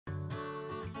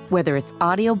Whether it's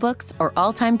audiobooks or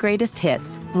all-time greatest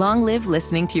hits, long live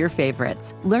listening to your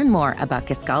favorites. Learn more about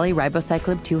Kisqali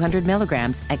Ribociclib 200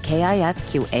 milligrams at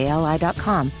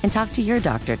KISQALI.com and talk to your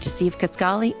doctor to see if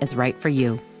Kisqali is right for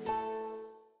you.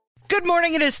 Good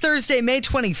morning. It is Thursday, May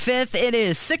 25th. It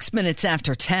is 6 minutes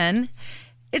after 10.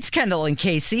 It's Kendall and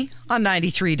Casey on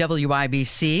 93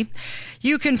 WIBC.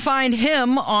 You can find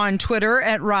him on Twitter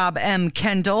at Rob M.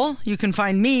 Kendall. You can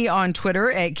find me on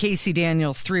Twitter at Casey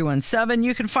Daniels 317.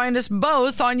 You can find us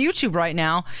both on YouTube right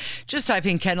now. Just type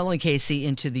in Kendall and Casey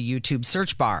into the YouTube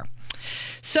search bar.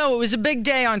 So it was a big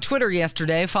day on Twitter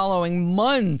yesterday following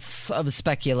months of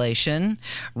speculation.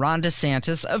 Ron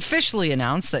DeSantis officially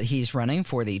announced that he's running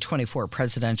for the 24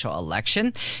 presidential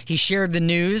election. He shared the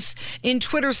news in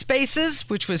Twitter Spaces,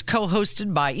 which was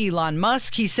co-hosted by Elon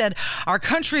Musk. He said, "Our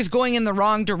country's going in the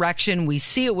wrong direction. We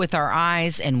see it with our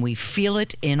eyes and we feel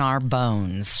it in our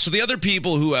bones." So the other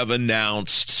people who have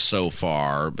announced so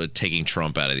far, but taking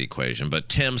Trump out of the equation, but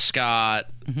Tim Scott,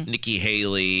 Nikki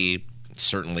Haley,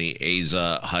 certainly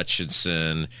Asa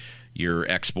Hutchinson, your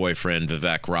ex-boyfriend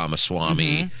Vivek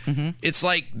Ramaswamy. It's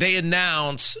like they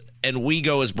announce and we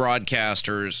go as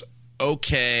broadcasters,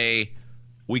 okay,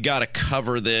 we got to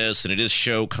cover this and it is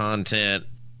show content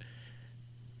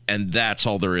and that's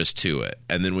all there is to it.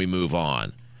 And then we move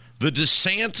on. The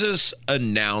DeSantis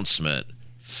announcement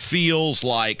feels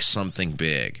like something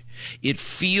big. It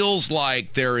feels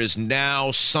like there is now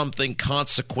something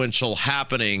consequential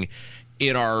happening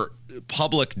in our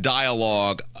public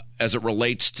dialogue as it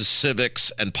relates to civics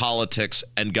and politics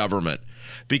and government,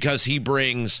 because he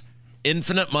brings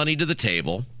infinite money to the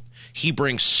table. He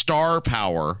brings star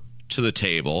power to the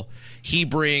table. He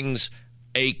brings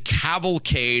a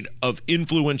cavalcade of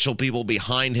influential people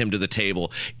behind him to the table.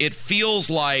 It feels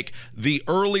like the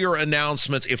earlier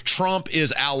announcements, if Trump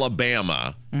is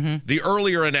Alabama, the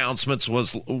earlier announcements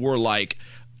were like,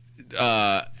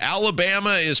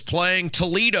 Alabama is playing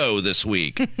Toledo this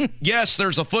week. Yes,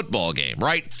 there's a football game,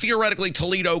 right? Theoretically,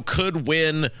 Toledo could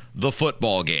win the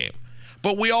football game.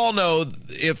 But we all know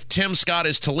if Tim Scott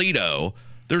is Toledo,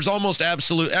 there's almost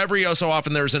every so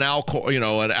often there's an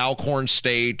Alcorn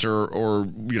State or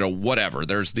whatever.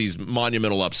 There's these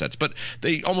monumental upsets, but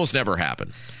they almost never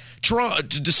happen.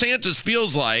 DeSantis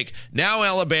feels like now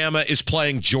Alabama is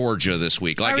playing Georgia this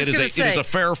week. Like it is a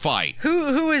fair fight.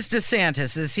 Who is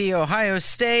DeSantis? Is he Ohio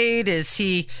State? Is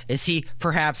he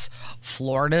perhaps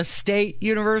Florida State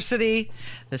University?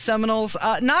 The Seminoles?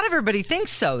 Not everybody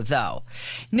thinks so, though.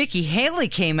 Nikki Haley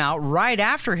came out right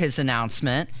after his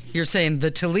announcement. You're saying the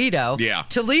Toledo. Yeah.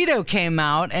 Toledo came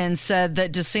out and said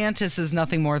that DeSantis is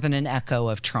nothing more than an echo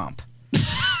of Trump.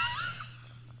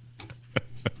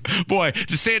 Boy,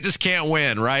 DeSantis can't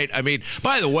win, right? I mean,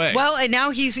 by the way. Well, and now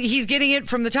he's getting it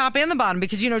from the top and the bottom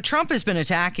because, Trump has been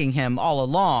attacking him all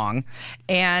along.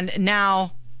 And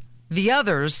now the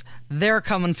others, they're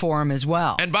coming for him as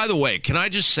well. And by the way, can I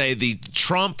just say the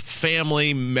Trump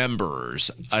family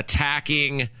members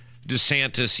attacking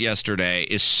DeSantis yesterday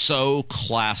is so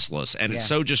classless and it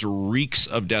so just reeks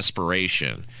of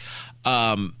desperation.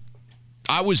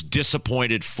 I was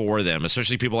disappointed for them,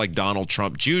 especially people like Donald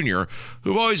Trump Jr.,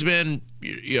 who've always been,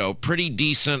 pretty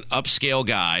decent upscale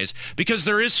guys, because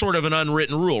there is sort of an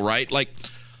unwritten rule, right? Like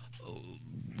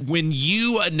when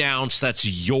you announce that's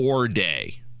your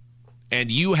day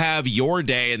and you have your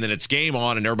day and then it's game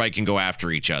on and everybody can go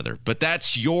after each other. But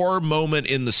that's your moment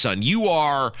in the sun. You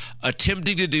are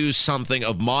attempting to do something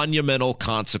of monumental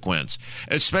consequence,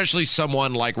 especially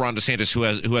someone like Ron DeSantis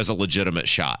who has a legitimate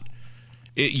shot.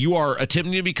 You are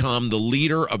attempting to become the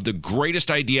leader of the greatest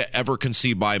idea ever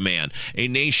conceived by man, a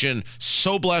nation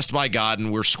so blessed by God,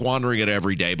 and we're squandering it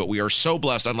every day, but we are so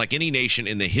blessed, unlike any nation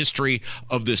in the history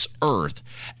of this earth.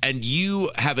 And you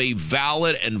have a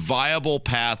valid and viable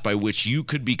path by which you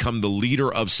could become the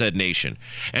leader of said nation.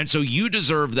 And so you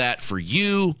deserve that for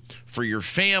you, for your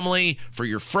family, for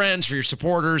your friends, for your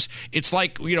supporters. It's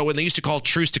like, when they used to call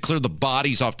truce to clear the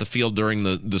bodies off the field during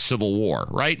the Civil War,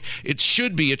 right? It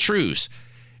should be a truce.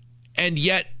 And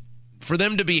yet, for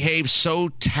them to behave so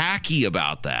tacky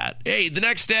about that, hey, the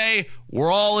next day, we're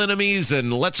all enemies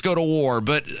and let's go to war.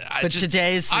 But I just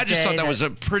thought that was a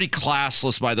pretty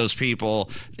classless by those people.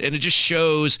 And it just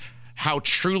shows how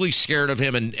truly scared of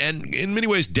him and in many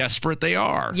ways desperate they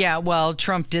are. Yeah, well,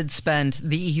 Trump did spend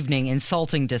the evening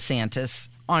insulting DeSantis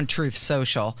on Truth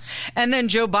Social. And then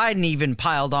Joe Biden even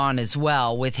piled on as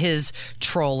well with his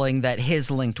trolling that his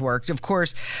link worked. Of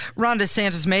course, Ron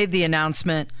DeSantis made the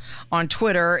announcement on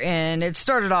Twitter, and it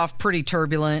started off pretty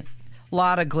turbulent. A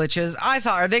lot of glitches. I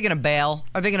thought, are they going to bail?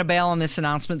 Are they going to bail on this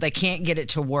announcement? They can't get it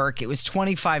to work. It was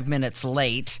 25 minutes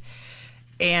late.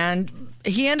 and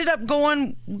he ended up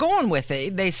going with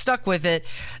it. They stuck with it.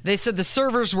 They said the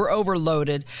servers were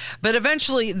overloaded, but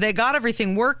eventually they got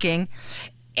everything working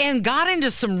and got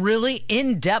into some really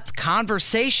in-depth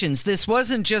conversations. This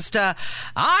wasn't just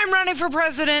I'm running for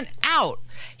president, out.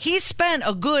 He spent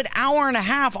a good hour and a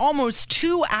half, almost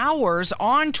 2 hours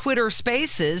on Twitter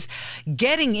Spaces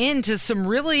getting into some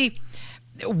really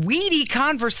weedy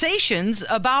conversations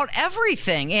about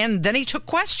everything. And then he took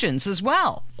questions as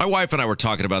well. My wife and I were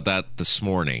talking about that this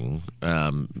morning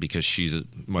because she's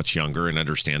much younger and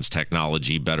understands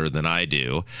technology better than I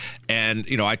do. And,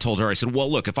 I told her, I said,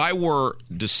 well, look, if I were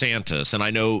DeSantis, and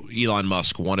I know Elon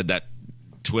Musk wanted that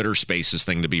Twitter Spaces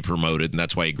thing to be promoted, and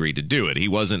that's why he agreed to do it. He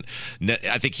wasn't,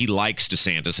 I think he likes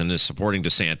DeSantis and is supporting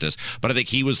DeSantis, but I think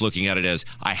he was looking at it as,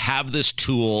 I have this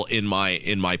tool in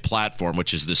my platform,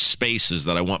 which is the Spaces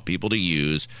that I want people to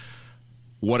use.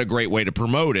 What a great way to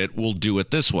promote it. We'll do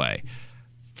it this way.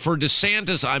 For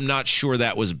DeSantis, I'm not sure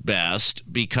that was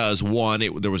best because, one,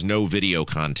 there was no video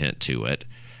content to it.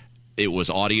 It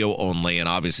was audio only, and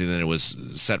obviously then it was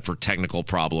set for technical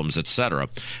problems, etc.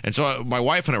 And so my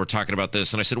wife and I were talking about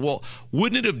this, and I said, well,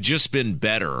 wouldn't it have just been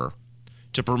better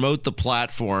to promote the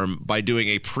platform by doing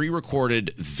a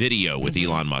pre-recorded video with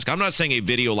Elon Musk? I'm not saying a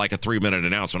video like a 3-minute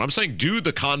announcement. I'm saying do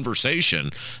the conversation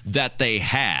that they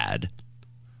had,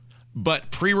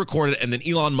 but pre-recorded, and then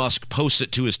Elon Musk posts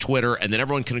it to his Twitter, and then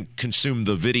everyone can consume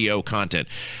the video content.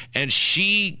 And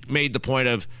she made the point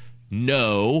of,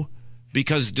 no,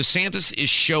 because DeSantis is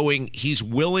showing he's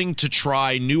willing to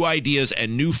try new ideas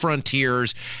and new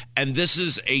frontiers, and this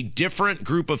is a different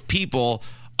group of people.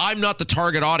 I'm not the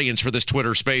target audience for this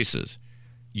Twitter Spaces.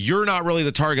 You're not really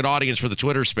the target audience for the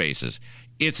Twitter Spaces.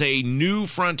 It's a new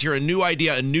frontier, a new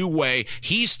idea, a new way.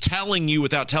 He's telling you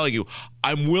without telling you,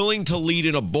 I'm willing to lead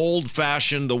in a bold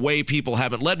fashion the way people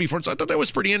haven't led before. And so I thought that was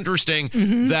pretty interesting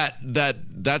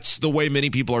that's the way many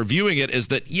people are viewing it, is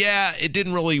that, yeah, it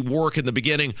didn't really work in the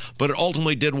beginning, but it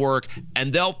ultimately did work,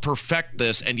 and they'll perfect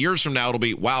this. And years from now, it'll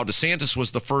be, wow, DeSantis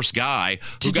was the first guy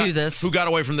who got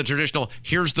away from the traditional,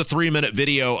 here's the 3-minute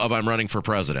video of I'm running for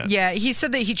president. Yeah, he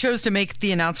said that he chose to make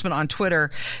the announcement on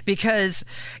Twitter because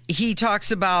he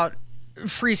talks about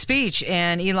free speech,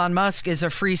 and Elon Musk is a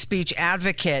free speech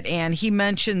advocate. And he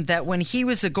mentioned that when he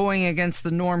was going against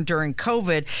the norm during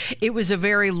COVID, it was a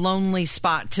very lonely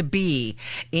spot to be.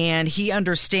 And he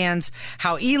understands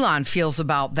how Elon feels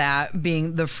about that,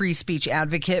 being the free speech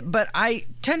advocate. But I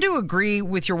tend to agree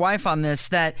with your wife on this,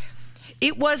 that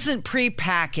it wasn't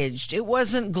prepackaged. It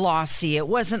wasn't glossy. It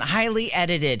wasn't highly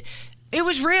edited. It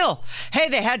was real. Hey,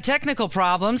 they had technical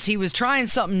problems. He was trying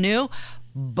something new,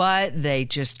 but they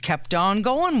just kept on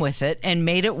going with it and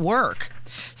made it work.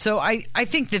 So I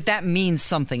think that means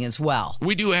something as well.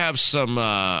 We do have some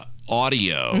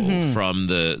audio from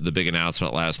the big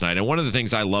announcement last night. And one of the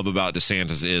things I love about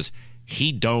DeSantis is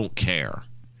he don't care.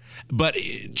 But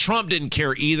Trump didn't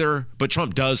care either, but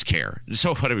Trump does care.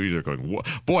 So what are you going,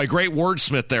 boy, great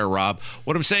wordsmith there, Rob.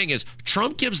 What I'm saying is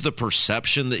Trump gives the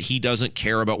perception that he doesn't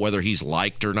care about whether he's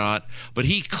liked or not, but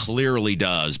he clearly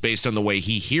does based on the way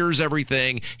he hears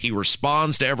everything. He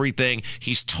responds to everything.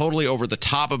 He's totally over the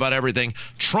top about everything.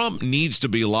 Trump needs to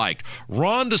be liked.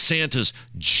 Ron DeSantis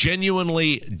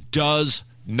genuinely does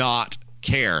not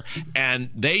care.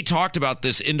 And they talked about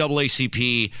this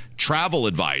NAACP travel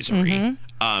advisory.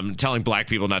 Telling black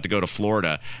people not to go to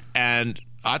Florida. And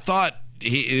I thought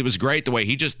it was great the way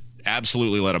he just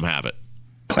absolutely let them have it.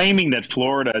 Claiming that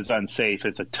Florida is unsafe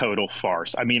is a total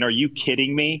farce. I mean, are you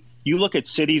kidding me? You look at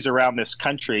cities around this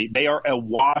country, they are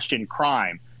awash in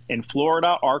crime. In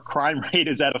Florida, our crime rate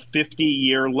is at a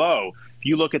 50-year low. If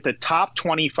you look at the top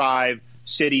 25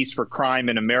 cities for crime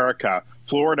in America,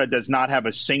 Florida does not have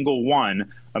a single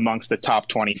one amongst the top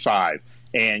 25.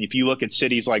 And if you look at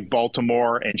cities like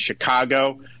Baltimore and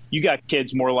Chicago, you got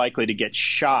kids more likely to get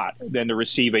shot than to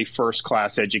receive a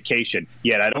first-class education.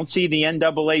 Yet I don't see the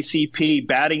NAACP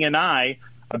batting an eye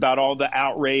about all the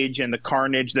outrage and the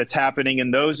carnage that's happening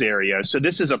in those areas. So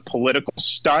this is a political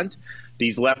stunt.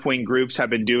 These left-wing groups have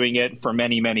been doing it for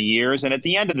many, many years. And at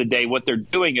the end of the day, what they're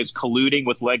doing is colluding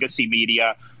with legacy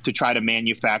media to try to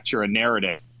manufacture a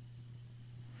narrative.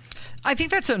 I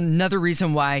think that's another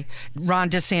reason why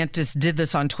Ron DeSantis did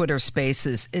this on Twitter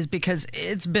Spaces, is because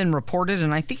it's been reported,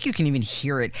 and I think you can even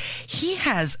hear it. He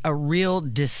has a real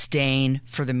disdain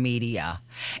for the media.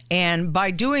 And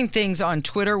by doing things on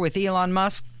Twitter with Elon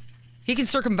Musk, he can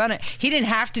circumvent it. He didn't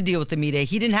have to deal with the media.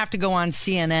 He didn't have to go on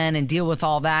CNN and deal with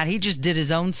all that. He just did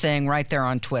his own thing right there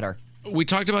on Twitter. We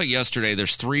talked about yesterday,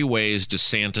 there's 3 ways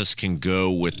DeSantis can go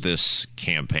with this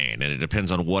campaign, and it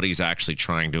depends on what he's actually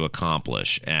trying to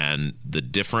accomplish. And the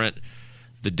different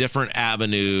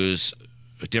avenues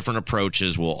different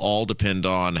approaches will all depend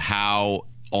on how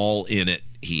all in it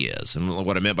he is. And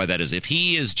what I meant by that is if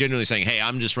he is genuinely saying, hey,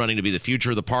 I'm just running to be the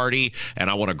future of the party and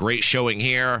I want a great showing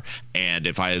here, and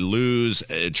if I lose,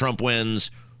 Trump wins,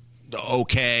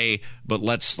 okay, but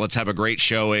let's have a great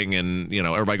showing and,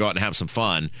 everybody go out and have some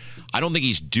fun. I don't think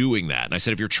he's doing that. And I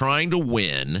said, if you're trying to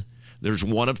win, there's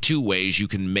one of two ways you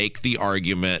can make the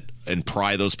argument and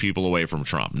pry those people away from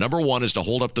Trump. Number one is to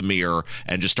hold up the mirror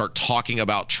and just start talking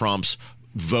about Trump's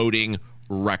voting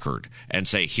record and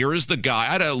say, here is the guy. I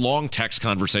had a long text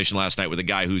conversation last night with a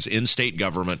guy who's in state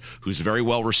government, who's very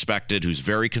well respected, who's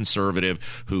very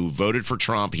conservative, who voted for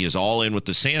Trump. He is all in with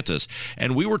DeSantis.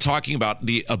 And we were talking about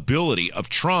the ability of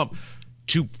Trump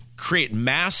to create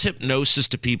mass hypnosis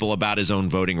to people about his own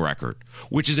voting record,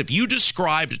 which is if you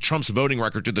described Trump's voting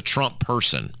record to the Trump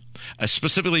person,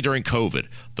 specifically during COVID,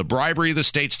 the bribery of the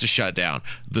states to shut down,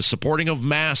 the supporting of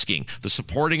masking, the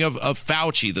supporting of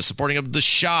Fauci, the supporting of the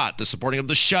shot, the supporting of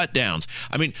the shutdowns.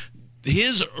 I mean,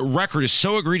 his record is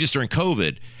so egregious during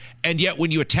COVID, and yet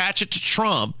when you attach it to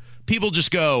Trump, people just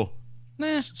go,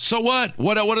 so what?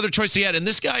 What other choice he had? And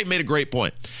this guy made a great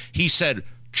point. He said,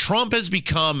 Trump is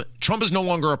no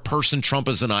longer a person, Trump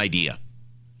is an idea.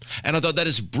 And I thought that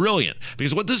is brilliant,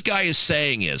 because what this guy is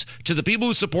saying is, to the people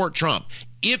who support Trump,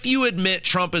 if you admit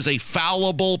Trump is a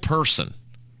fallible person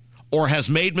or has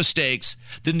made mistakes,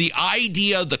 then the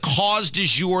idea, the cause du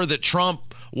jour that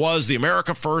Trump was the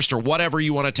America first or whatever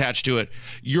you want to attach to it,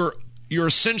 you're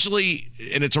essentially,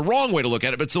 and it's a wrong way to look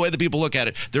at it, but it's the way that people look at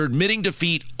it, they're admitting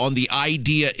defeat on the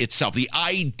idea itself, the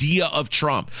idea of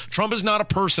Trump. Trump is not a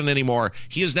person anymore.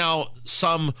 He is now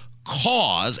some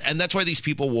cause, and that's why these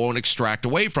people won't extract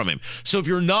away from him. So if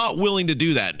you're not willing to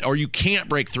do that, or you can't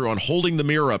break through on holding the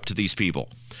mirror up to these people,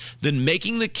 then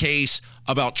making the case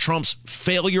about Trump's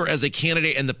failure as a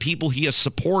candidate and the people he has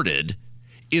supported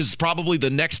is probably the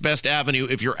next best avenue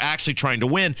if you're actually trying to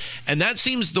win. And that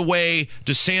seems the way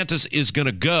DeSantis is going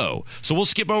to go. So we'll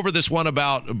skip over this one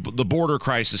about the border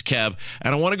crisis, Kev,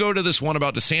 and I want to go to this one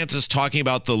about DeSantis talking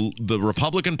about the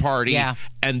Republican Party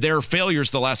and their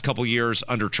failures the last couple of years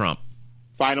under Trump.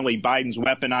 Finally, Biden's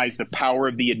weaponized the power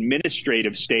of the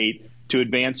administrative state to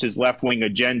advance his left-wing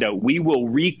agenda. We will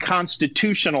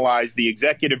reconstitutionalize the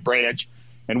executive branch,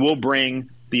 and we'll bring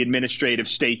the administrative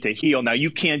state to heel. Now, you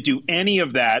can't do any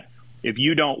of that if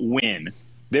you don't win.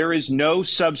 There is no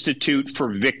substitute for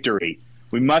victory.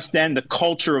 We must end the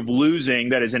culture of losing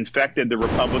that has infected the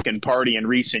Republican Party in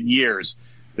recent years.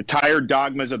 The tired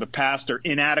dogmas of the past are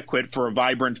inadequate for a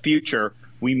vibrant future.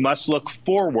 We must look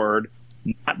forward,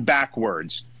 not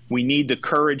backwards. We need the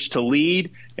courage to lead,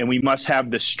 and we must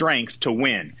have the strength to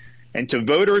win. And to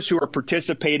voters who are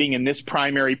participating in this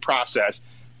primary process,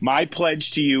 my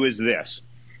pledge to you is this.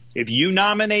 If you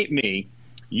nominate me,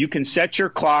 you can set your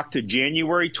clock to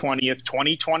January 20th,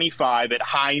 2025 at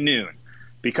high noon,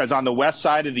 because on the west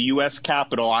side of the U.S.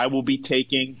 Capitol, I will be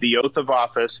taking the oath of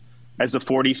office as the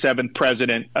 47th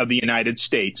president of the United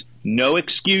States. No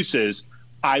excuses.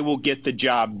 I will get the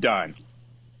job done.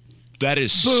 That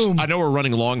is, boom. I know we're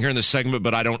running long here in this segment,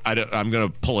 but I'm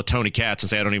going to pull a Tony Katz and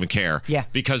say I don't even care. Yeah.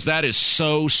 Because that is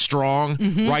so strong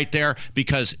right there,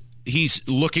 because he's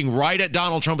looking right at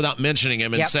Donald Trump without mentioning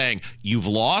him and saying, you've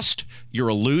lost, you're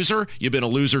a loser, you've been a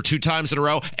loser 2 times in a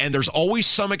row, and there's always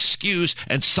some excuse,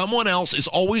 and someone else is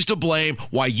always to blame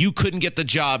why you couldn't get the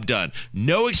job done.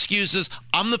 No excuses.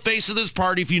 I'm the face of this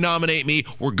party. If you nominate me,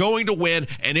 we're going to win,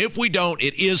 and if we don't,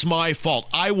 it is my fault.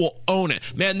 I will own it.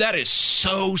 Man, that is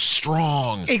so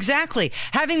strong. Exactly.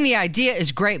 Having the idea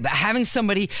is great, but having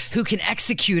somebody who can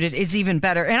execute it is even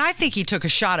better. And I think he took a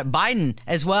shot at Biden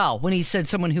as well when he said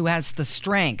someone who has the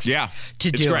strength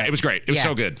to do it. It was great. It was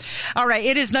so good. All right.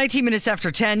 It is 19 minutes after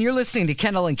 10. You're listening to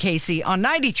Kendall and Casey on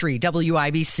 93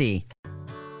 WIBC.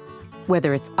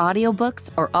 Whether it's audiobooks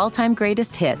or all-time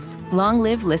greatest hits, long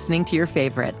live listening to your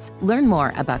favorites. Learn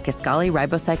more about Kisqali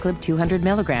Ribociclib 200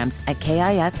 milligrams at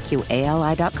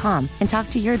KISQALI.com and talk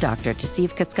to your doctor to see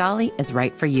if Kisqali is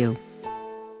right for you.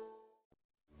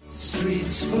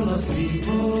 Streets full of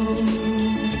people.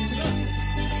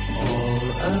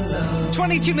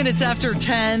 22 minutes after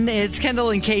 10, it's Kendall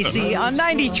and Casey on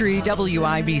 93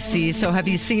 WIBC. So have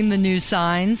you seen the new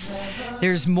signs?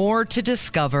 There's more to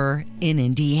discover in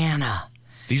Indiana.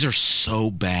 These are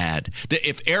so bad.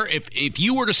 If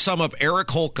you were to sum up Eric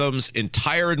Holcomb's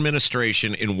entire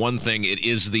administration in one thing, it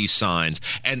is these signs.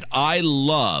 And I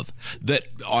love that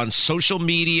on social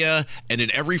media and in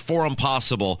every forum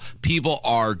possible, people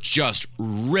are just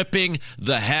ripping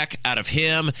the heck out of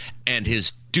him and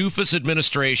his doofus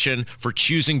administration for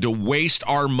choosing to waste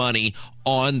our money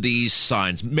on these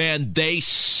signs. Man, they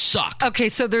suck. Okay,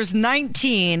 so there's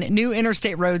 19 new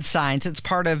interstate road signs. It's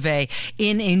part of a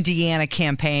In Indiana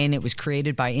campaign. It was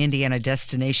created by Indiana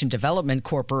Destination Development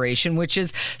Corporation, which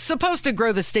is supposed to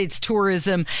grow the state's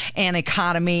tourism and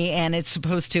economy, and it's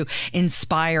supposed to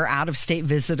inspire out-of-state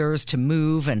visitors to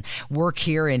move and work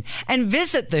here and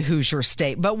visit the Hoosier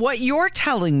State. But what you're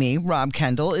telling me, Rob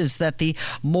Kendall, is that the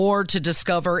More to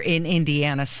Discover in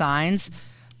Indiana signs,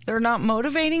 they're not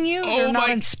motivating you? They're not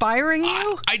inspiring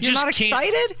you? You're not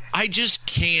excited? I just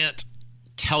can't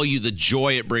tell you the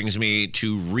joy it brings me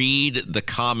to read the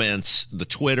comments, the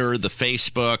Twitter, the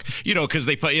Facebook, because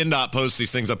INDOT posts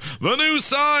these things up. The new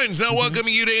signs now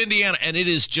welcoming you to Indiana. And it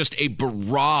is just a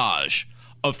barrage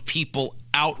of people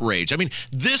outraged. I mean,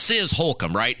 this is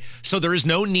Holcomb, right? So there is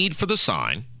no need for the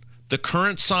sign. The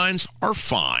current signs are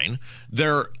fine.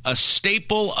 They're a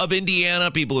staple of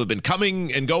Indiana. People have been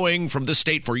coming and going from this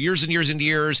state for years and years and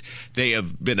years. They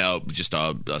have been just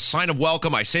a sign of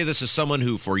welcome. I say this as someone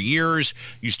who for years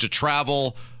used to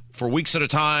travel for weeks at a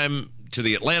time to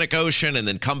the Atlantic Ocean and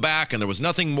then come back, and there was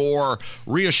nothing more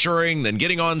reassuring than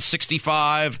getting on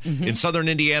 65 in southern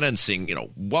Indiana and seeing,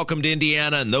 welcome to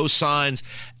Indiana and those signs.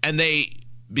 And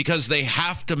because they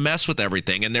have to mess with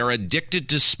everything and they're addicted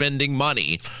to spending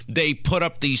money, they put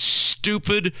up these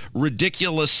stupid,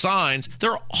 ridiculous signs.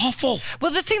 They're awful.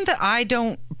 Well, the thing that I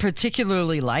don't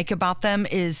particularly like about them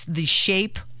is the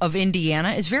shape of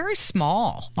Indiana is very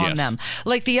small on them.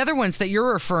 Like the other ones that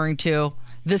you're referring to,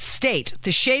 the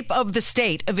shape of the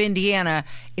state of Indiana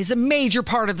is a major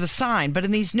part of the sign. But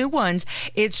in these new ones,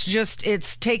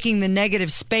 it's taking the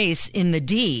negative space in the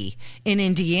D in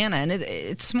Indiana, and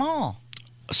it's small.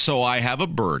 So I have a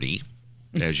birdie,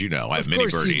 as you know. I have many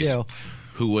birdies,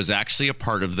 who was actually a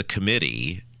part of the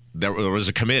committee. There was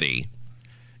a committee,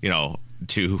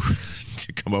 to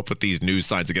come up with these new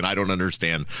signs. Again, I don't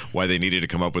understand why they needed to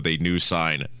come up with a new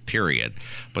sign, period.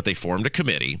 But they formed a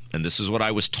committee, and this is what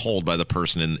I was told by the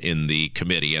person in the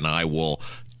committee, and I will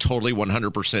totally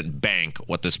 100% bank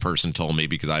what this person told me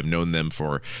because I've known them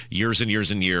for years and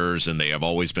years and years, and they have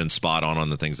always been spot on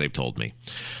the things they've told me.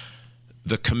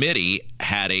 The committee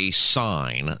had a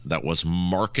sign that was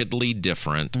markedly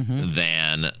different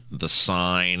than the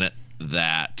sign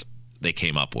that they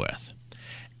came up with.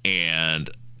 And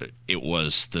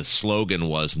the slogan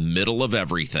was middle of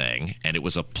everything. And it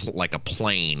was like a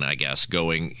plane, I guess,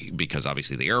 going, because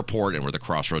obviously the airport and we're the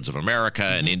crossroads of America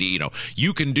and Indy,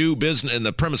 you can do business. And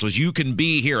the premise was you can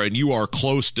be here and you are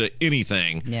close to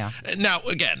anything. Yeah. Now,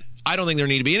 again, I don't think there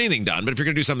need to be anything done, but if you're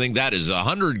going to do something that is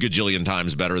 100 gajillion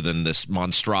times better than this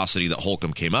monstrosity that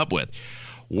Holcomb came up with,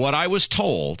 what I was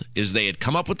told is they had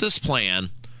come up with this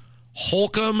plan.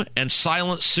 Holcomb and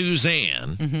Silent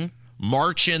Suzanne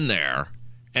march in there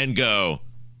and go,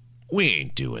 we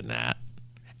ain't doing that.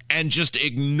 And just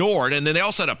ignored. And then they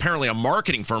also had apparently a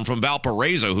marketing firm from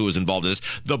Valparaiso who was involved in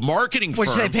this. The marketing firm,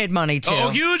 which they paid money to. Oh,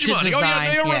 huge money. Design.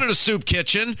 They were running a soup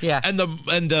kitchen. Yeah. And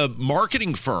the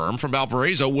marketing firm from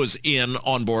Valparaiso was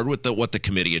on board with what the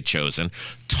committee had chosen,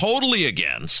 totally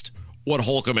against what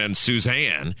Holcomb and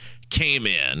Suzanne came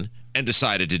in and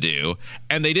decided to do,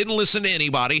 and they didn't listen to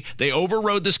anybody. They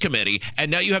overrode this committee,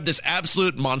 and now you have this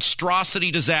absolute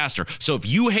monstrosity disaster. So if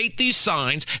you hate these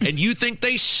signs and you think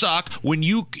they suck when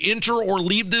you enter or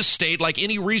leave this state like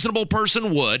any reasonable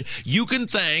person would, you can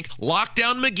thank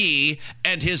Lockdown McGee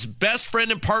and his best friend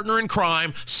and partner in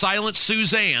crime, Silent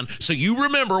Suzanne. So you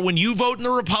remember when you vote in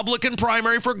the Republican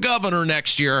primary for governor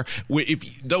next year,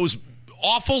 if those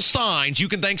awful signs, you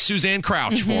can thank Suzanne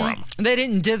Crouch for them. They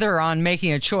didn't dither on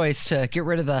making a choice to get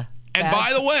rid of the And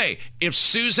by the way, if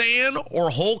Suzanne or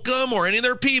Holcomb or any of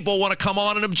their people want to come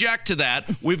on and object to that,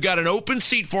 we've got an open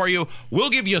seat for you. We'll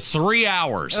give you 3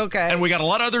 hours. Okay. And we got a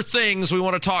lot of other things we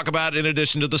want to talk about in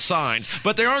addition to the signs,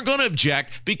 but they aren't going to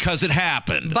object because it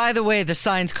happened. By the way, the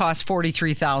signs cost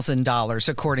 $43,000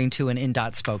 according to an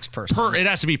INDOT spokesperson. It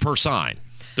has to be per sign.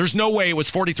 There's no way it was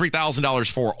 $43,000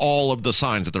 for all of the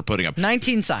signs that they're putting up.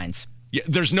 19 signs. Yeah,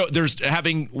 there's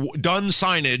having done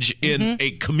signage in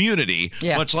a community,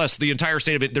 much less the entire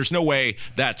state of it. There's no way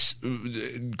that's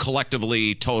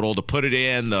collectively total to put it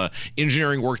in the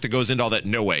engineering work that goes into all that.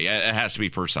 No way. It has to be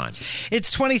per sign.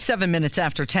 It's 27 minutes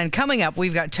after 10. Coming up,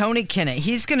 we've got Tony Kinnett.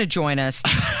 He's going to join us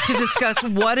to discuss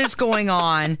what is going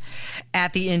on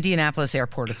at the Indianapolis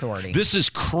Airport Authority. This is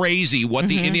crazy what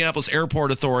the Indianapolis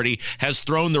Airport Authority has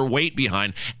thrown their weight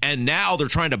behind, and now they're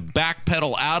trying to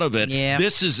backpedal out of it. Yeah.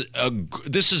 This is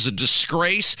a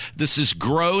disgrace. This is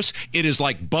gross. It is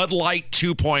like Bud Light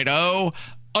 2.0.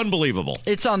 Unbelievable.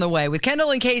 It's on the way with Kendall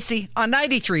and Casey on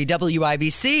 93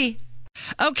 WIBC.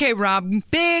 Okay, Rob,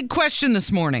 big question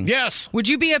this morning. Yes. Would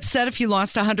you be upset if you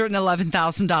lost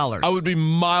 $111,000? I would be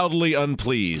mildly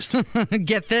unpleased.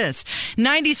 Get this.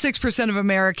 96% of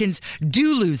Americans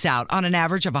do lose out on an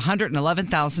average of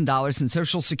 $111,000 in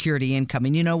Social Security income.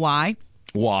 And you know why?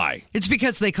 Why? It's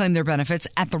because they claim their benefits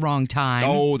at the wrong time.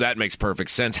 Oh, that makes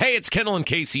perfect sense. Hey, it's Kendall and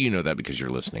Casey. You know that because you're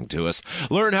listening to us.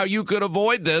 Learn how you could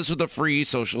avoid this with a free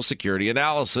Social Security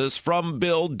analysis from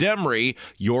Bill Demery,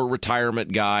 your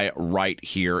retirement guy right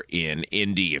here in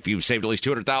Indy. If you've saved at least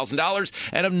 $200,000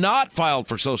 and have not filed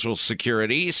for Social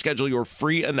Security, schedule your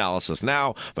free analysis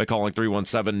now by calling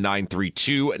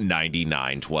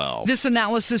 317-932-9912. This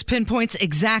analysis pinpoints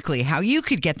exactly how you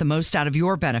could get the most out of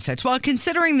your benefits while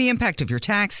considering the impact of your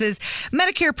taxes,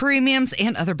 Medicare premiums,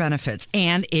 and other benefits.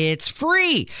 And it's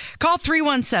free. Call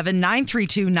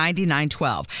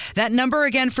 317-932-9912. That number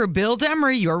again for Bill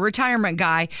Demery, your retirement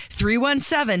guy,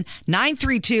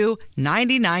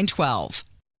 317-932-9912.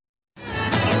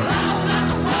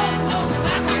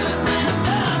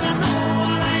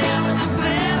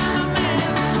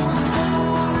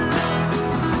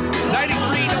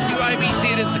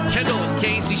 Kendall and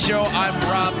Casey show. I'm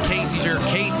Rob. Casey's here.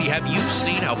 Casey, have you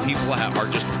seen how people are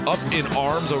just up in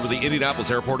arms over the Indianapolis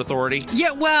Airport Authority?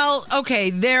 Yeah, well,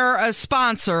 okay, they're a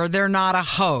sponsor. They're not a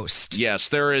host. Yes,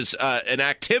 there is an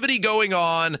activity going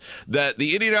on that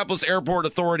the Indianapolis Airport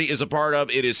Authority is a part of.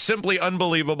 It is simply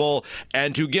unbelievable.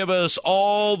 And to give us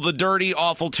all the dirty,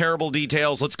 awful, terrible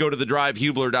details, let's go to the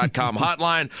drivehubler.com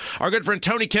hotline. Our good friend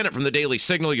Tony Kennett from the Daily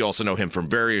Signal, you also know him from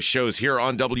various shows here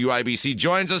on WIBC,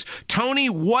 joins us. Tony,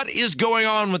 what is going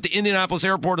on with the Indianapolis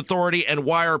Airport Authority and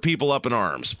why are people up in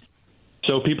arms?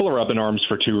 So people are up in arms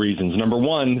for two reasons. Number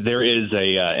one, there is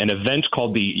an event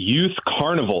called the Youth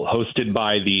Carnival hosted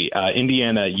by the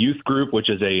Indiana Youth Group, which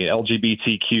is a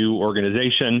LGBTQ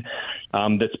organization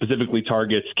that specifically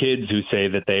targets kids who say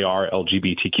that they are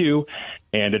LGBTQ.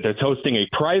 And it's hosting a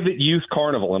private youth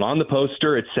carnival. And on the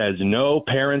poster, it says, no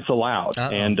parents allowed. Uh-oh.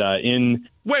 And in...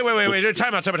 Wait.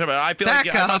 Time out. I feel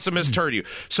like I must have misheard you.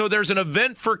 So there's an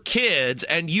event for kids,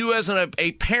 and you as a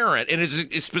parent, and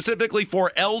it's specifically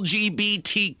for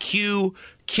LGBTQ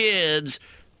kids,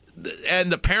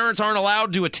 and the parents aren't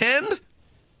allowed to attend?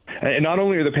 And not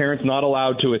only are the parents not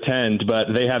allowed to attend,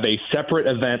 but they have a separate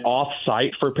event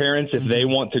off-site for parents if they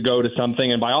want to go to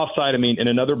something. And by off-site, I mean in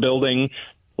another building,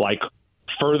 like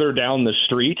further down the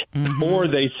street, or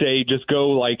they say just go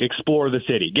like explore the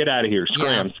city, get out of here,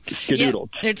 scram, skedoodle.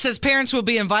 Yeah. It says parents will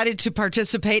be invited to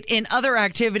participate in other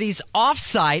activities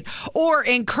off-site or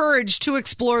encouraged to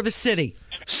explore the city.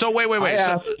 So wait.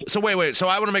 So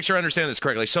I want to make sure I understand this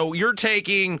correctly. So you're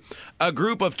taking a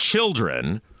group of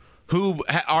children who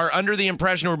are under the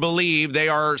impression or believe they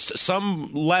are some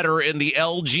letter in the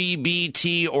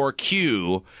LGBT or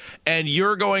Q, and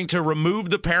you're going to remove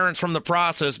the parents from the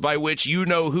process by which you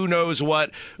know who knows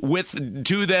what with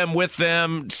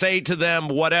them, say to them,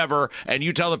 whatever, and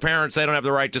you tell the parents they don't have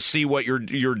the right to see what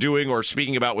you're doing or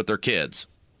speaking about with their kids.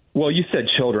 Well, you said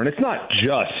children. It's not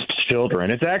just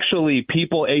children. It's actually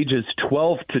people ages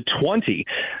 12 to 20.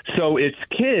 So it's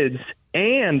kids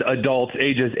and adults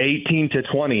ages 18 to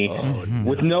 20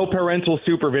 with no parental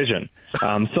supervision.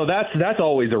 So that's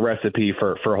always a recipe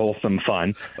for wholesome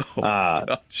fun.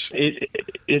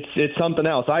 It's something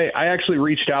else. I actually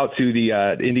reached out to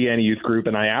the Indiana Youth Group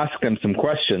and I asked them some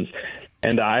questions.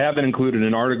 And I haven't included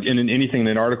anything in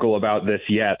an article about this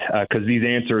yet because these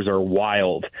answers are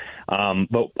wild.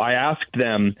 But I asked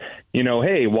them,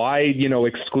 hey, why,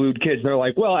 exclude kids? And they're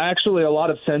like, well, actually, a lot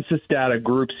of census data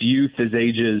groups youth as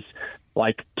ages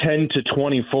like 10 to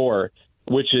 24,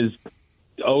 which is,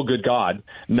 oh, good God,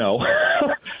 no.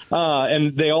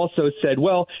 And they also said,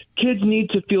 well, kids need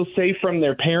to feel safe from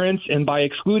their parents. And by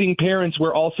excluding parents,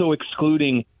 we're also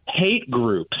excluding hate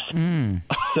groups.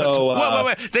 So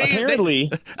wait. Apparently,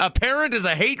 a parent is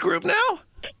a hate group now?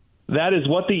 That is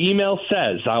what the email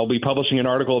says. I'll be publishing an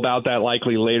article about that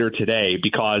likely later today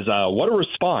because what a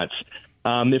response.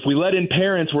 If we let in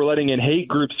parents, we're letting in hate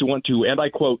groups who want to, and I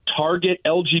quote, target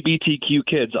LGBTQ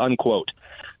kids, unquote.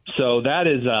 So that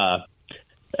is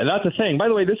that's a thing. By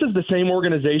the way, this is the same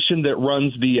organization that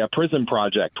runs the Prison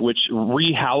Project, which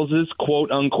rehouses, quote,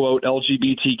 unquote,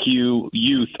 LGBTQ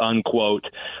youth, unquote,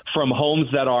 from homes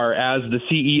that are, as the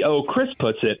CEO, Chris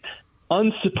puts it,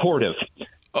 unsupportive.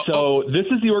 So this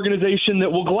is the organization that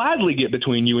will gladly get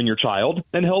between you and your child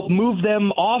and help move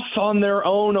them off on their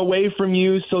own away from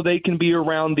you so they can be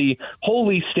around the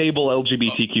wholly stable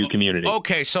LGBTQ community.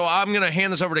 Okay, so I'm going to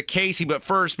hand this over to Casey, but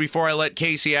first, before I let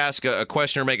Casey ask a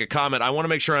question or make a comment, I want to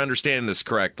make sure I understand this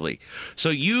correctly. So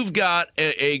you've got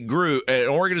a group, an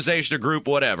organization, a group,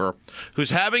 whatever,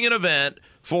 who's having an event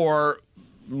for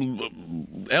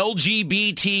LGBTQ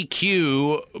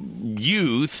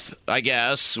youth, I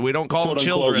guess. We don't call them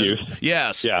children. Youth.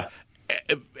 Yes. Yeah.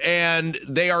 And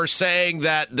they are saying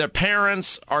that the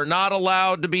parents are not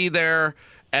allowed to be there,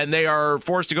 and they are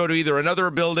forced to go to either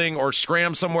another building or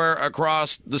scram somewhere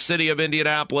across the city of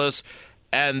Indianapolis.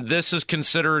 And this is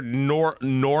considered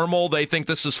normal. They think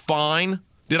this is fine.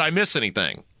 Did I miss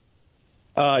anything?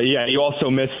 Yeah, you also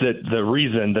missed that the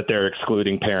reason that they're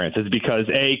excluding parents is because,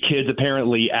 kids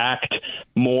apparently act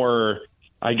more,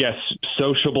 I guess,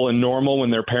 sociable and normal when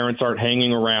their parents aren't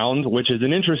hanging around, which is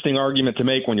an interesting argument to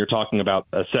make when you're talking about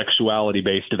a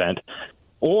sexuality-based event.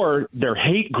 Or they're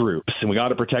hate groups, and we got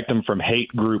to protect them from hate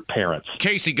group parents.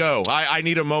 Casey, go. I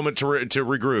need a moment to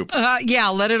regroup. Yeah,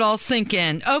 let it all sink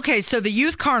in. Okay, so the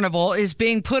Youth Carnival is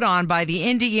being put on by the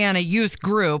Indiana Youth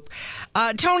Group.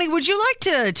 Tony, would you like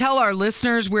to tell our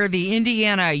listeners where the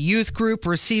Indiana Youth Group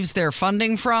receives their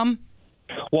funding from?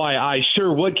 Why, I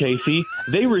sure would, Casey.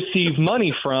 They receive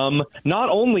money from not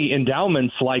only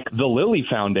endowments like the Lilly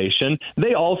Foundation,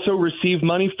 they also receive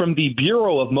money from the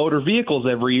Bureau of Motor Vehicles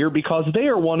every year because they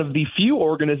are one of the few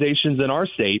organizations in our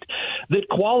state that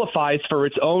qualifies for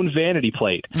its own vanity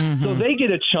plate. Mm-hmm. So they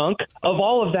get a chunk of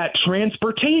all of that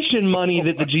transportation money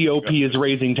that the GOP is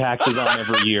raising taxes on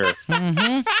every year.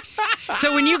 Mm-hmm.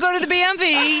 So when you go to the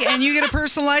BMV and you get a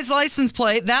personalized license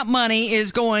plate, that money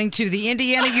is going to the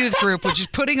Indiana Youth Group, which is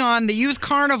putting on the Youth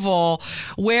Carnival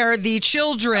where the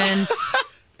children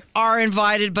are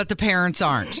invited, but the parents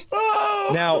aren't.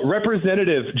 Now,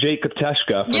 Representative Jake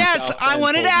Kopteshka. Yes, I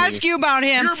wanted to ask you about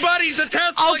him. Your buddy, the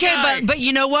Tesla guy. Okay, but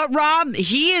you know what, Rob?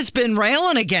 He has been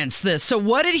railing against this. So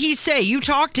what did he say? You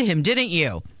talked to him, didn't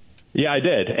you? Yeah, I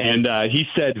did. And he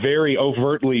said very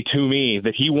overtly to me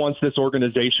that he wants this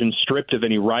organization stripped of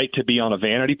any right to be on a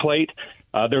vanity plate.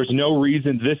 There's no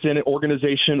reason this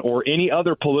organization or any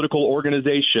other political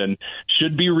organization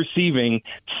should be receiving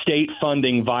state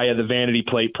funding via the vanity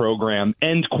plate program,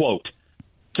 end quote.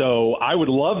 So I would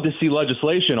love to see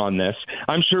legislation on this.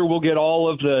 I'm sure we'll get all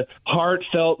of the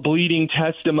heartfelt, bleeding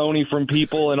testimony from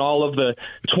people and all of the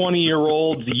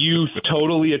 20-year-olds, youth,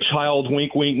 totally a child,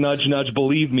 wink, wink, nudge, nudge,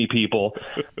 believe me, people.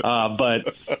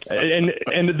 But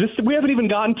this, we haven't even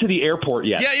gotten to the airport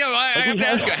yet. Yeah. I have to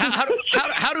ask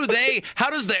you, how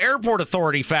does the airport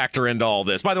authority factor into all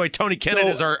this? By the way, Tony Kennett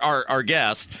is our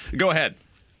guest. Go ahead.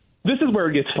 This is where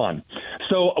it gets fun.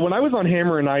 So when I was on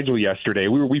Hammer and Nigel yesterday,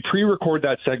 we pre-record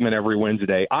that segment every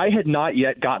Wednesday. I had not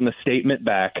yet gotten a statement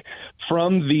back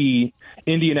from the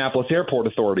Indianapolis Airport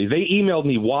Authority. They emailed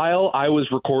me while I was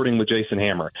recording with Jason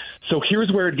Hammer. So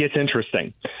here's where it gets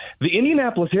interesting. The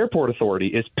Indianapolis Airport Authority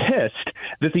is pissed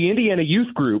that the Indiana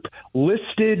Youth Group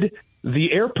listed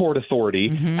the Airport Authority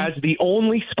as the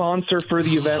only sponsor for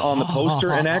the event on the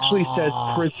poster and actually says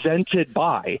presented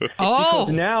by. Because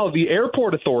now the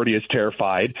Airport Authority is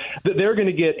terrified that they're going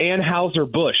to get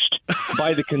Anheuser-Bushed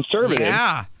by the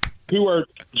conservatives who are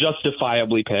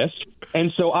justifiably pissed.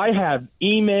 And so I have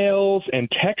emails and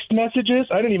text messages.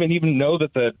 I didn't even know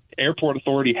that the Airport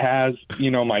Authority has,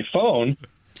 my phone.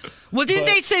 Well, didn't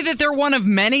they say that they're one of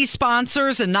many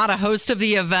sponsors and not a host of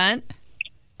the event?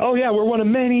 Oh, yeah, we're one of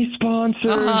many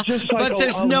sponsors. Just like but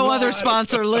there's no other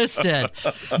sponsor listed.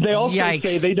 They also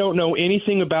say they don't know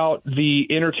anything about the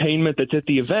entertainment that's at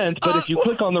the event, but if you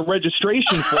click on the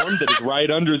registration form that is right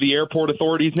under the Airport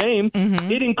Authority's name,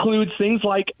 it includes things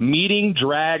like meeting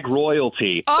drag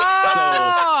royalty.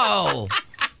 Oh!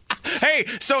 Hey,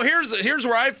 so here's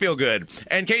where I feel good.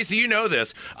 And Casey, you know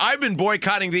this. I've been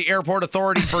boycotting the Airport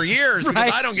Authority for years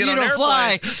because I don't get on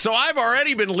airplanes. So I've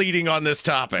already been leading on this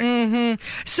topic.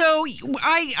 So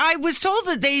I was told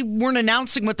that they weren't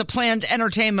announcing what the planned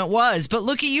entertainment was. But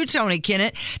look at you, Tony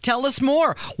Kennett. Tell us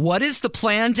more. What is the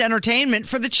planned entertainment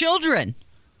for the children?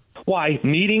 Why,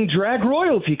 meeting drag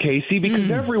royalty, Casey, because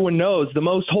everyone knows the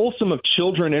most wholesome of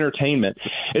children entertainment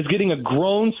is getting a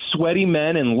grown, sweaty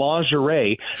men in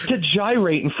lingerie to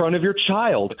gyrate in front of your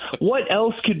child. What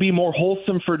else could be more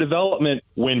wholesome for development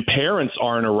when parents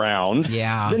aren't around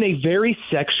than a very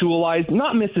sexualized,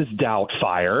 not Mrs.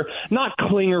 Doubtfire, not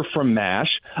Klinger from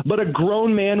MASH, but a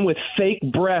grown man with fake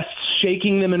breasts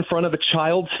shaking them in front of a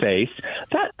child's face?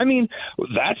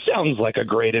 That sounds like a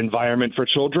great environment for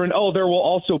children. Oh, there will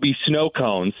also be snow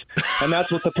cones. And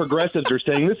that's what the progressives are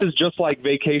saying. This is just like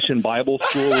Vacation Bible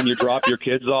School when you drop your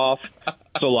kids off.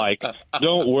 So,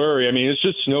 don't worry. It's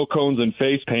just snow cones and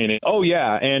face painting. Oh,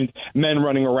 yeah, and men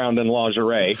running around in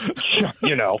lingerie.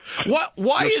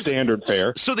 Why is standard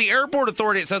fare? So the Airport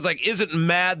Authority, it sounds like, isn't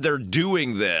mad they're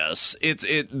doing this.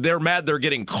 They're mad they're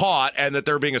getting caught and that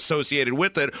they're being associated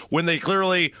with it when they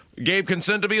clearly gave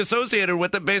consent to be associated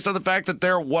with it based on the fact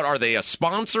that what are they, a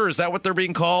sponsor? Is that what they're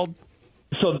being called?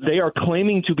 So they are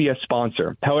claiming to be a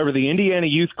sponsor. However, the Indiana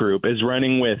Youth Group is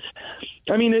running with,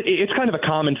 I mean, it's kind of a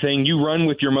common thing. You run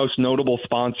with your most notable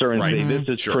sponsor and say, this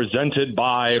is presented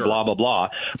by blah, blah, blah.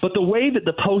 But the way that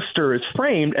the poster is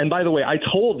framed, and by the way, I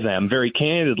told them very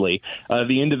candidly,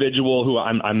 the individual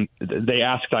who they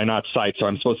asked I not cite, so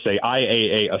I'm supposed to say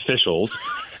IAA officials,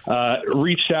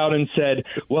 reached out and said,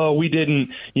 well, we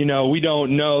don't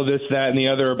know this, that, and the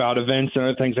other about events and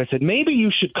other things. I said, maybe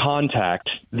you should contact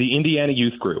the Indiana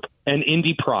Youth Group and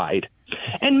Indy Pride,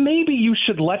 and maybe you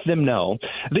should let them know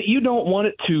that you don't want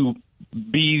it to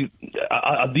be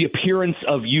the appearance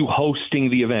of you hosting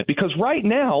the event. Because right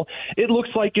now, it looks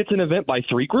like it's an event by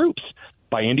three groups,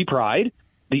 by Indy Pride,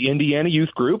 the Indiana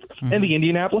Youth Group, and the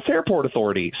Indianapolis Airport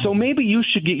Authority. So maybe you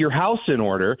should get your house in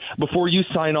order before you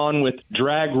sign on with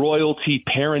Drag Royalty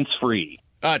Parents Free.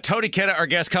 Tony Kennett, our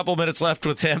guest, couple minutes left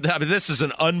with him. I mean, this is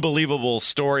an unbelievable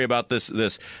story about this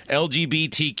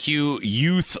LGBTQ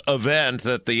youth event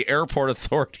that the airport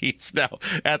authority is now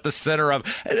at the center of.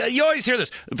 You always hear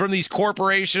this from these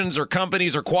corporations or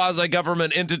companies or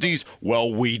quasi-government entities.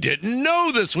 Well, we didn't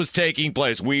know this was taking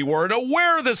place. We weren't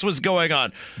aware this was going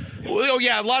on. Oh,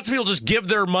 yeah, lots of people just give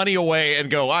their money away and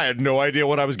go, I had no idea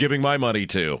what I was giving my money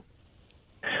to.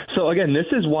 So, again, this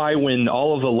is why when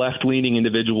all of the left-leaning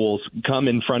individuals come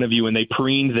in front of you and they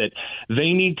preen that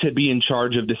they need to be in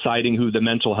charge of deciding who the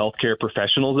mental health care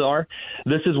professionals are,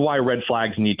 this is why red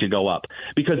flags need to go up.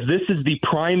 Because this is the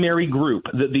primary group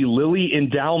that the Lilly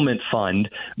Endowment Fund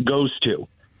goes to.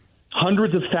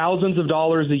 Hundreds of thousands of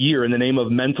dollars a year in the name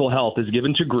of mental health is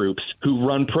given to groups who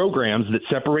run programs that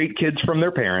separate kids from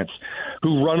their parents,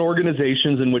 who run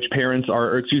organizations in which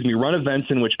run events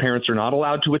in which parents are not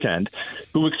allowed to attend,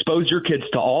 who expose your kids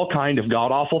to all kind of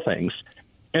god-awful things,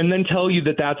 and then tell you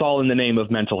that that's all in the name of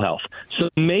mental health. So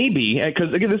maybe,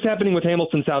 because again, this is happening with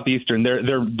Hamilton Southeastern,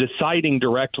 they're deciding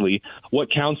directly what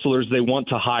counselors they want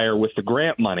to hire with the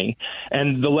grant money,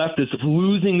 and the left is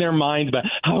losing their mind about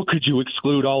how could you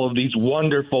exclude all of these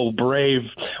wonderful, brave,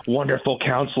 wonderful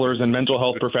counselors and mental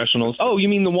health professionals? Oh, you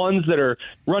mean the ones that are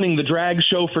running the drag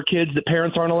show for kids that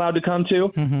parents aren't allowed to come to?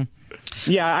 Mm-hmm.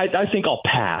 Yeah, I think I'll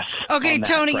pass. Okay,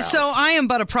 Tony, so I am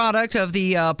but a product of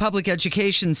the public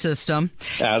education system.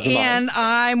 And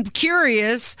I'm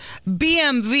curious,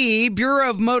 BMV, Bureau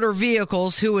of Motor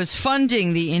Vehicles, who is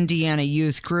funding the Indiana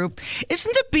Youth Group,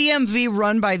 isn't the BMV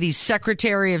run by the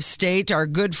Secretary of State, our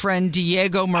good friend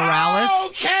Diego Morales?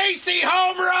 Oh, Casey,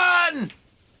 home run!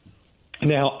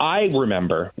 Now, I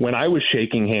remember when I was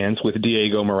shaking hands with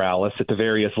Diego Morales at the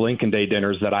various Lincoln Day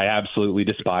dinners that I absolutely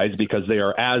despise because they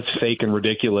are as fake and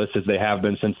ridiculous as they have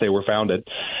been since they were founded.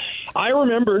 I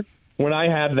remember when I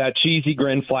had that cheesy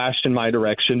grin flashed in my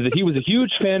direction that he was a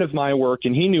huge fan of my work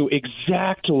and he knew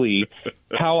exactly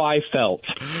how I felt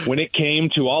when it came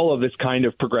to all of this kind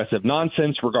of progressive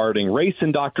nonsense regarding race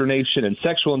indoctrination and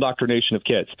sexual indoctrination of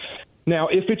kids. Now,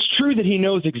 if it's true that he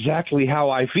knows exactly how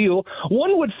I feel,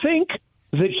 one would think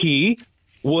that he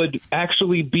would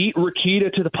actually beat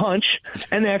Rakita to the punch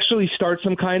and actually start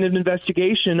some kind of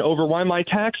investigation over why my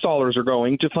tax dollars are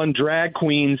going to fund drag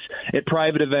queens at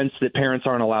private events that parents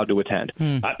aren't allowed to attend.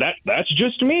 That's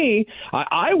just me.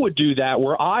 I would do that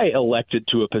were I elected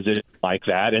to a position like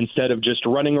that instead of just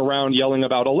running around yelling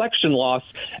about election loss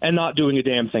and not doing a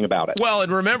damn thing about it. Well,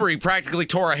 and remember, he practically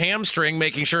tore a hamstring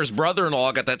making sure his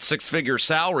brother-in-law got that six-figure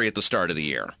salary at the start of the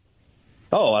year.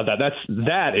 Oh,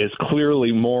 that is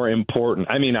clearly more important.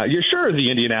 I mean, you're sure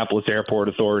the Indianapolis Airport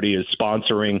Authority is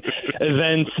sponsoring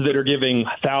events that are giving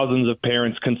thousands of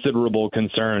parents considerable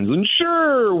concerns. And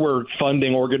sure, we're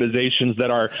funding organizations that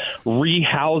are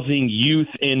rehousing youth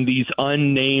in these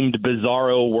unnamed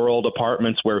bizarro world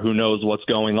apartments where who knows what's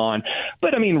going on.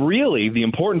 But I mean, really, the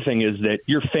important thing is that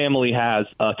your family has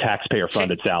a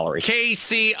taxpayer-funded salary.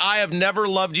 Casey, I have never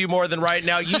loved you more than right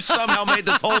now. You somehow made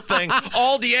this whole thing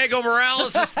all Diego Morales'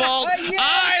 fault. Yes.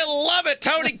 I love it.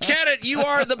 Tony Kennett, you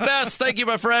are the best. Thank you,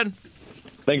 my friend.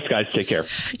 Thanks, guys. Take care.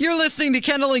 You're listening to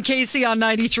Kendall and Casey on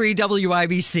 93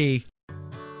 WIBC.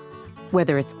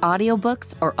 Whether it's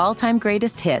audiobooks or all-time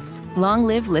greatest hits, long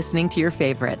live listening to your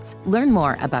favorites. Learn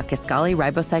more about Kisqali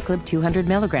Ribociclib 200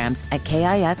 milligrams at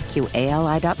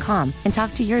KISQALI.com and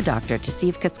talk to your doctor to see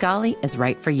if Kisqali is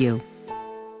right for you.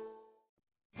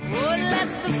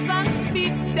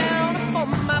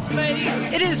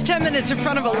 It is 10 minutes in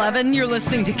front of 11. You're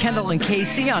listening to Kendall and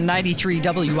Casey on 93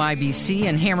 WIBC,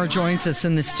 and Hammer joins us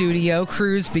in the studio.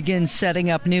 Crews begin setting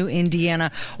up new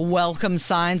Indiana welcome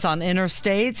signs on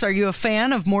interstates. Are you a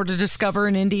fan of more to discover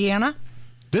in Indiana?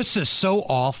 This is so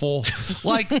awful.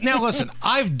 Like, now listen,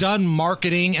 I've done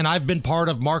marketing and I've been part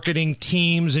of marketing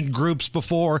teams and groups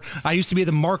before. I used to be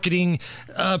the marketing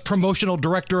promotional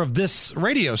director of this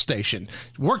radio station.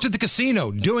 Worked at the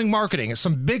casino doing marketing at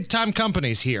some big time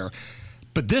companies here.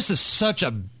 But this is such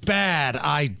a bad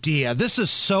idea. This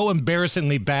is so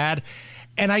embarrassingly bad.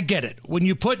 And I get it. When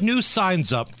you put new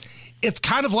signs up, it's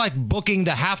kind of like booking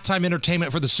the halftime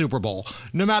entertainment for the Super Bowl.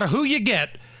 No matter who you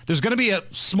get, there's going to be a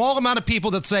small amount of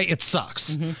people that say it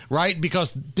sucks, right?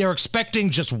 Because they're expecting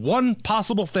just one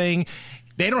possible thing.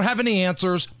 They don't have any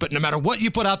answers, but no matter what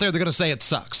you put out there, they're going to say it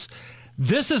sucks.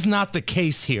 This is not the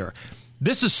case here.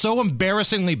 This is so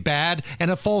embarrassingly bad, and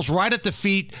it falls right at the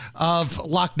feet of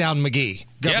Lockdown McGee,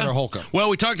 Governor Holcomb. Well,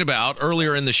 we talked about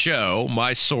earlier in the show,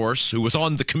 my source, who was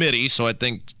on the committee, so I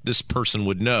think this person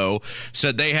would know,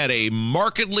 said they had a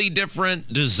markedly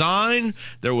different design.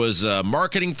 There was a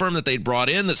marketing firm that they'd brought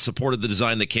in that supported the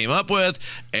design they came up with,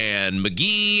 and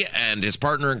McGee and his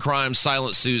partner in crime,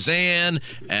 Silent Suzanne,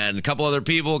 and a couple other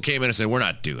people came in and said, we're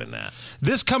not doing that.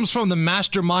 This comes from the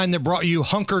mastermind that brought you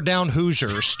Hunker Down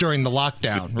Hoosiers during the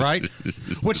lockdown, right?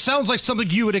 Which sounds like something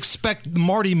you would expect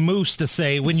Marty Moose to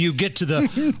say when you get to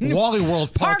the Wally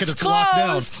World Park and it's locked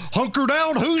down. Hunker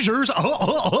Down Hoosiers.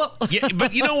 Yeah,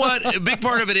 but you know what? A big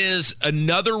part of it is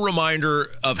another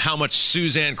reminder of how much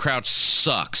Suzanne Crouch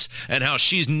sucks and how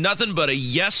she's nothing but a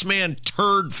yes man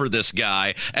turd for this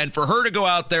guy. And for her to go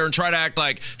out there and try to act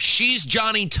like she's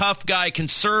Johnny Tough Guy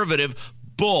conservative,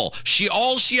 bull.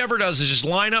 All she ever does is just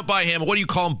line up by him. What do you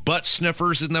call them? Butt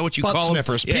sniffers? Isn't that what you call them? Butt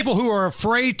sniffers. Yeah. People who are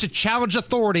afraid to challenge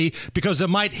authority because it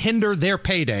might hinder their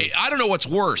payday. I don't know what's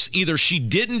worse. Either she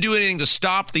didn't do anything to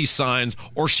stop these signs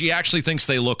or she actually thinks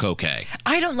they look okay.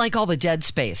 I don't like all the dead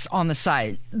space on the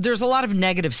side. There's a lot of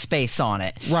negative space on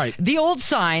it. Right. The old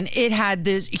sign, it had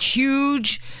this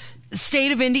huge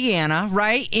state of Indiana,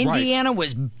 right? Indiana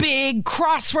was big,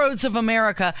 crossroads of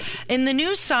America. In the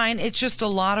new sign, it's just a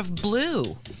lot of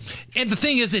blue. And the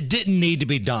thing is, it didn't need to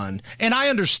be done. And I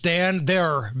understand there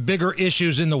are bigger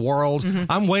issues in the world.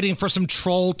 I'm waiting for some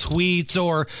troll tweets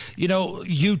or,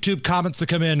 YouTube comments to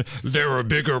come in. There are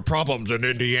bigger problems in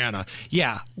Indiana.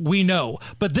 Yeah, we know.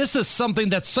 But this is something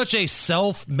that's such a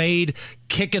self-made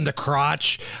kick in the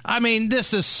crotch. I mean,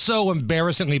 this is so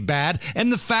embarrassingly bad.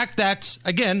 And the fact that,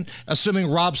 again,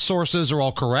 assuming Rob's sources are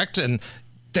all correct, and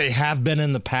they have been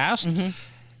in the past,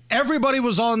 everybody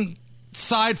was on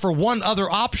side for one other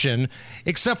option,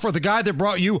 except for the guy that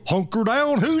brought you Hunker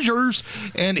Down Hoosiers,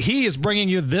 and he is bringing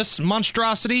you this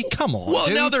monstrosity. Come on. Well,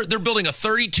 dude. now they're building a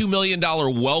 $32 million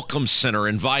welcome center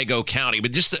in Vigo County,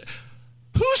 but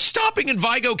who's stopping in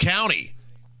Vigo County?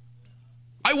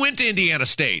 I went to Indiana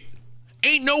State.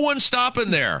 Ain't no one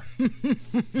stopping there.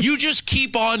 You just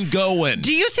keep on going.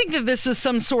 Do you think that this is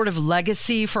some sort of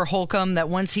legacy for Holcomb, that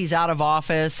once he's out of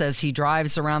office, as he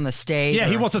drives around the state,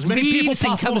 he wants as many people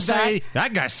possible to say, back?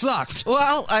 that guy sucked?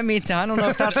 Well, I mean, I don't know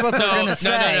if that's what they're going to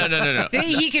say. No.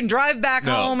 He can drive back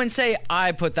home and say,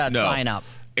 I put that sign up.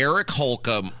 Eric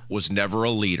Holcomb was never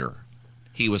a leader.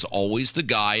 He was always the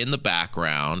guy in the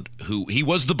background he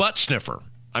was the butt sniffer.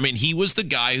 I mean, he was the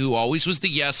guy who always was the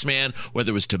yes man, whether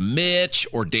it was to Mitch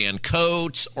or Dan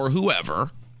Coates or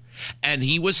whoever. And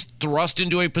he was thrust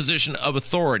into a position of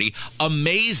authority.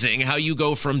 Amazing how you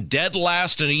go from dead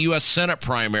last in a U.S. Senate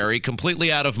primary, completely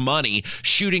out of money,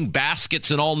 shooting baskets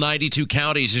in all 92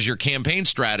 counties as your campaign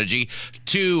strategy,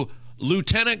 to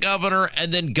lieutenant governor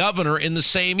and then governor in the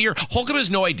same year. Holcomb has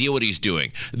no idea what he's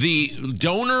doing. The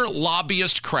donor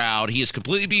lobbyist crowd he is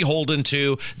completely beholden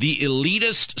to, the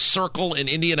elitist circle in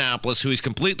Indianapolis who he's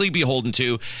completely beholden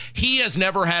to, he has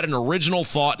never had an original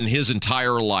thought in his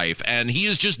entire life, and he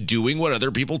is just doing what other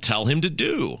people tell him to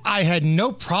do. I had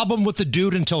no problem with the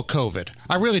dude until COVID.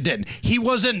 I really didn't. He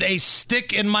wasn't a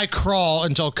stick in my craw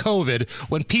until COVID,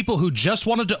 when people who just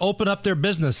wanted to open up their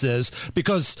businesses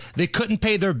because they couldn't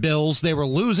pay their bills, they were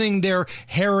losing their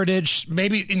heritage,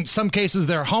 maybe in some cases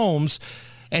their homes,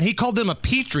 and he called them a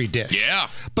petri dish. Yeah.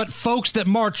 But folks that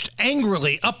marched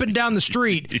angrily up and down the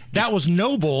street, that was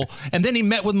noble. And then he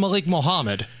met with Malik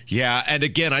Mohammed. Yeah, and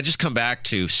again, I just come back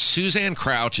to Suzanne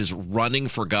Crouch is running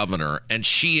for governor, and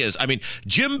she is,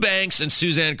 Jim Banks and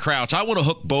Suzanne Crouch, I want to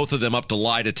hook both of them up to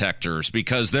lie detectors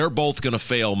because they're both going to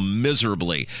fail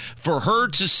miserably. For her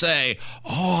to say,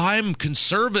 I'm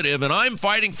conservative and I'm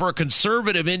fighting for a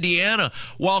conservative Indiana,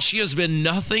 while she has been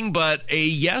nothing but a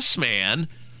yes man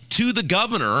to the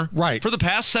governor for the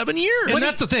past 7 years. And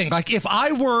that's the thing. Like, if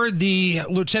I were the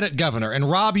lieutenant governor and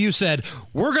Rob, you said,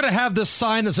 we're going to have this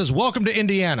sign that says, welcome to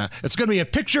Indiana. It's going to be a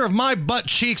picture of my butt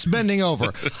cheeks bending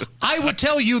over. I would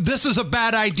tell you this is a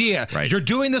bad idea. Right. You're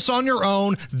doing this on your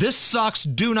own. This sucks.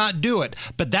 Do not do it.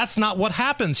 But that's not what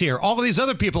happens here. All of these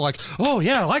other people are like, oh,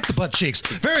 yeah, I like the butt cheeks.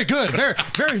 Very good. Very,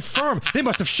 very firm. They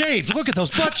must have shaved. Look at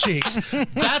those butt cheeks.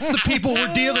 That's the people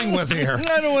we're dealing with here.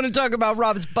 I don't want to talk about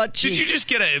Rob's butt cheeks. Did you just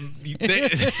get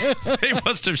they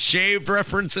must have shaved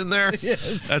reference in there?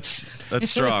 Yes. That's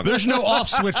strong. There's no off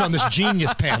switch on this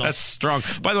Genius panel. That's strong.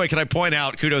 By the way, can I point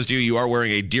out, kudos to you, you are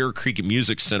wearing a Deer Creek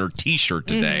Music Center t-shirt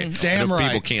today. Damn right.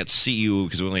 People can't see you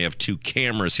because we only have 2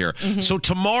 cameras here. So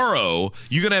tomorrow,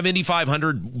 you going to have Indy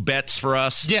 500 bets for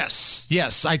us?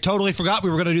 Yes. I totally forgot we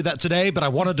were going to do that today, but I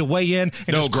wanted to weigh in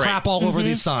and just crap all over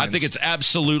these signs. I think it's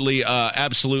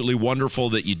absolutely wonderful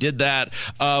that you did that.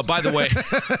 By the way,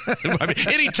 I mean,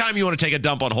 anytime you want to take a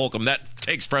dump on Holcomb, that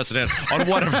takes precedent on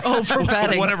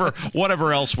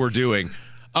whatever else we're doing.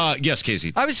 Yes,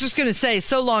 Casey. I was just going to say,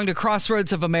 so long to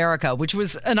Crossroads of America, which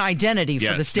was an identity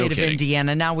for the state of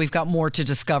Indiana. Now we've got more to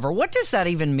discover. What does that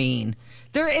even mean?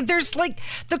 There's like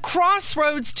the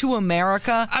Crossroads to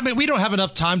America. I mean, we don't have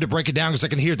enough time to break it down because I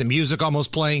can hear the music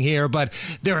almost playing here, but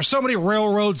there are so many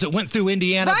railroads that went through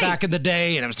Indiana back in the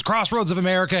day, and it was the Crossroads of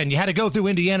America, and you had to go through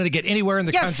Indiana to get anywhere in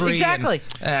the country. Yes, exactly.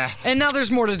 And now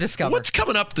there's more to discover. What's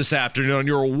coming up this afternoon on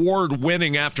your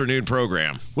award-winning afternoon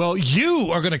program? Well, you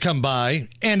are going to come by,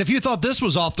 and if you thought this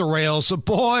was off the rails,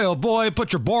 boy, oh boy,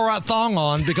 put your Borat thong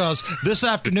on because this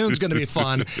afternoon's going to be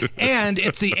fun. And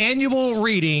it's the annual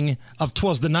reading of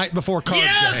 'Twas the Night Before Cars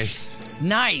Day.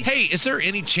 Nice. Hey, is there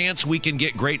any chance we can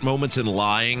get great moments in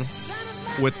lying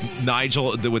with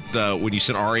Nigel when you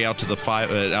sent Ari out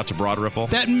to out to Broad Ripple?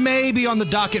 That may be on the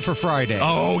docket for Friday.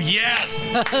 Oh, yes.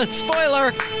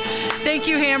 Spoiler. Thank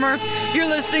you, Hammer. You're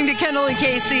listening to Kendall and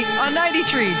Casey on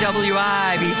 93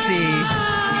 WIBC.